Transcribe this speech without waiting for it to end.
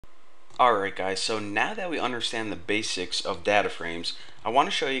Alright guys, so now that we understand the basics of data frames, I want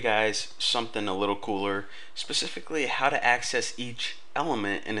to show you guys something a little cooler, specifically how to access each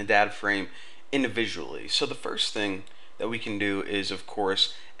element in a data frame individually. So the first thing that we can do is, of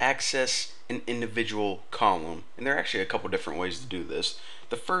course, access an individual column. And there are actually a couple different ways to do this.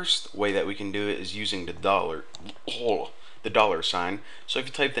 The first way that we can do it is using the dollar sign. So if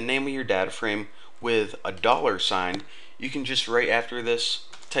you type the name of your data frame with a dollar sign, you can just right after this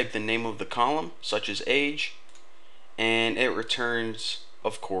type the name of the column, such as age, and it returns,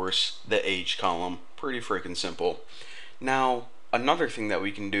 of course, the age column. Pretty freaking simple. Now, another thing that we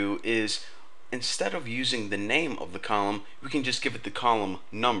can do is, instead of using the name of the column, we can just give it the column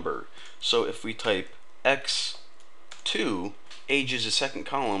number. So if we type x2, age is the second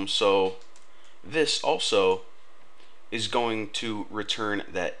column, so this also is going to return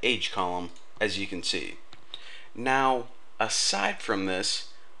that age column, as you can see. Now, aside from this,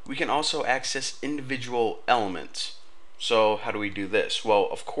 we can also access individual elements. So how do we do this? Well,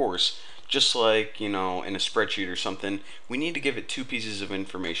 of course, just like, in a spreadsheet or something, we need to give it two pieces of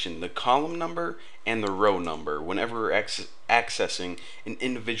information, the column number and the row number, whenever we're accessing an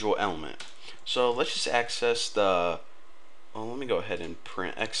individual element. So let's just access let me go ahead and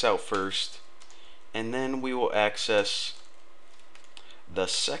print X out first, and then we will access the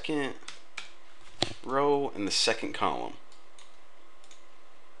second row and the second column.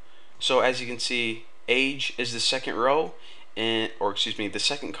 So as you can see, age is the second row, the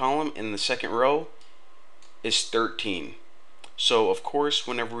second column in the second row is 13. So of course,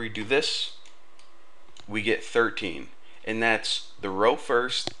 whenever we do this, we get 13, and that's the row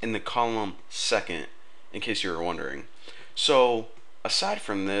first and the column second, in case you were wondering. So aside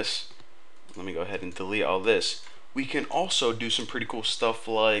from this, let me go ahead and delete all this. We can also do some pretty cool stuff,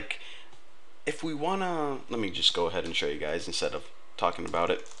 like if we wanna, let me just go ahead and show you guys instead of talking about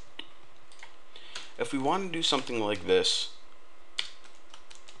it. If we want to do something like this,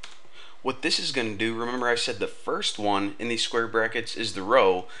 what this is going to do, remember I said the first one in these square brackets is the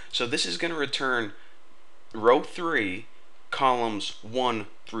row, so this is going to return row 3, columns 1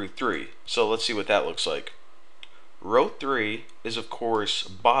 through 3. So let's see what that looks like. Row 3 is, of course,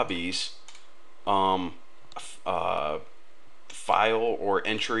 Bobby's file or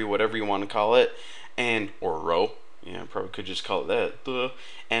entry, whatever you want to call it, or row. Yeah, probably could just call it that.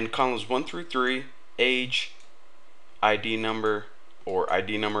 And columns 1 through 3, age, ID number,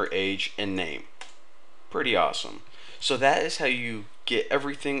 age, and name. Pretty awesome. So that is how you get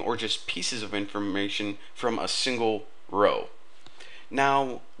everything, or just pieces of information, from a single row.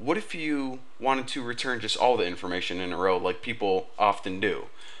 Now, what if you wanted to return just all the information in a row, like people often do?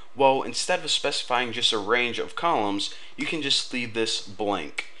 Well, instead of specifying just a range of columns, you can just leave this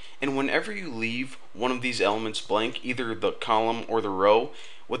blank. And whenever you leave one of these elements blank, either the column or the row,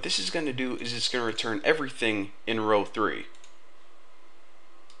 what this is going to do is it's going to return everything in row 3.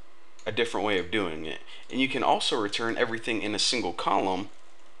 A different way of doing it. And you can also return everything in a single column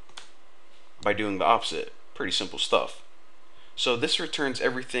by doing the opposite. Pretty simple stuff. So this returns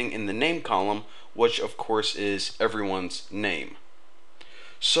everything in the name column, which of course is everyone's name.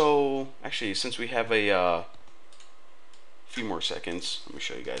 So actually, since we have a few more seconds, let me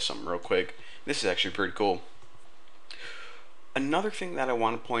show you guys something real quick. This is actually pretty cool. Another thing that I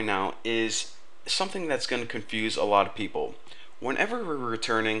want to point out is something that's going to confuse a lot of people. Whenever we're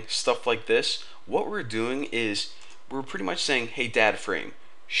returning stuff like this, what we're doing is we're pretty much saying, hey data frame,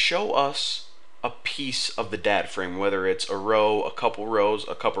 show us a piece of the data frame, whether it's a row, a couple rows,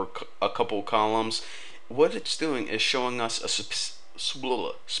 a couple columns. What it's doing is showing us a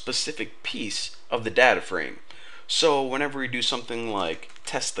specific piece of the data frame. So whenever we do something like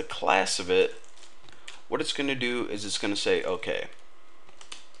test the class of it, what it's going to do is it's going to say, okay,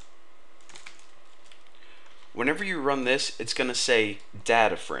 whenever you run this, it's going to say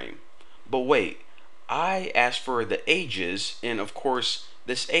data frame. But wait, I asked for the ages, and of course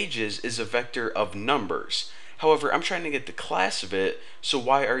this ages is a vector of numbers. However, I'm trying to get the class of it, so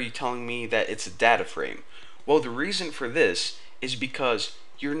why are you telling me that it's a data frame? Well, the reason for this is because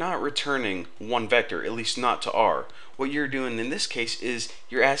you're not returning one vector, at least not to R. What you're doing in this case is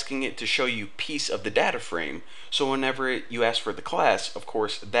you're asking it to show you piece of the data frame. So whenever you ask for the class, of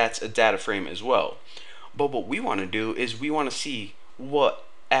course, that's a data frame as well. But what we want to do is we want to see what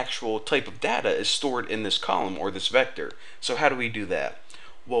actual type of data is stored in this column or this vector. So how do we do that?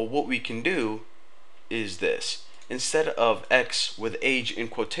 Well, what we can do is this. Instead of X with age in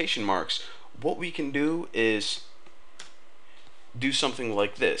quotation marks, what we can do is do something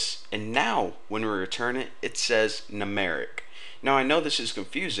like this, and now when we return it, it says numeric. Now I know this is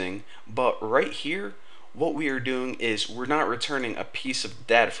confusing, but right here, what we are doing is we're not returning a piece of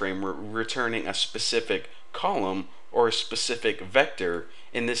data frame, we're returning a specific column or a specific vector,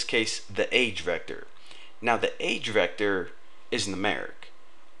 in this case the age vector. Now the age vector is numeric.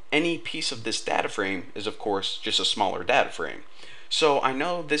 Any piece of this data frame is of course just a smaller data frame. So I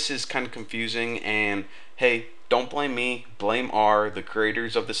know this is kind of confusing, and hey, don't blame me, blame R, the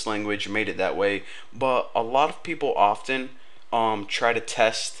creators of this language made it that way, but a lot of people often try to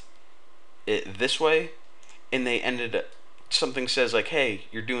test it this way, and they ended up, something says like, hey,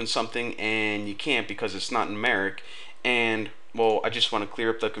 you're doing something and you can't because it's not numeric. And well, I just want to clear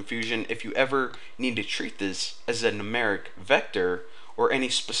up the confusion. If you ever need to treat this as a numeric vector or any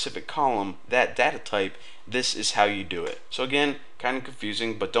specific column, that data type, this is how you do it. So again, kind of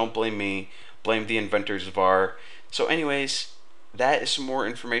confusing, but don't blame me, blame the inventors of R. So anyways, that is some more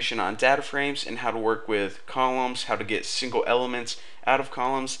information on data frames and how to work with columns, how to get single elements out of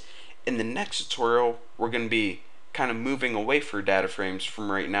columns. In the next tutorial, we're going to be kind of moving away from data frames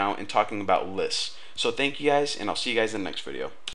from right now and talking about lists. So thank you guys, and I'll see you guys in the next video.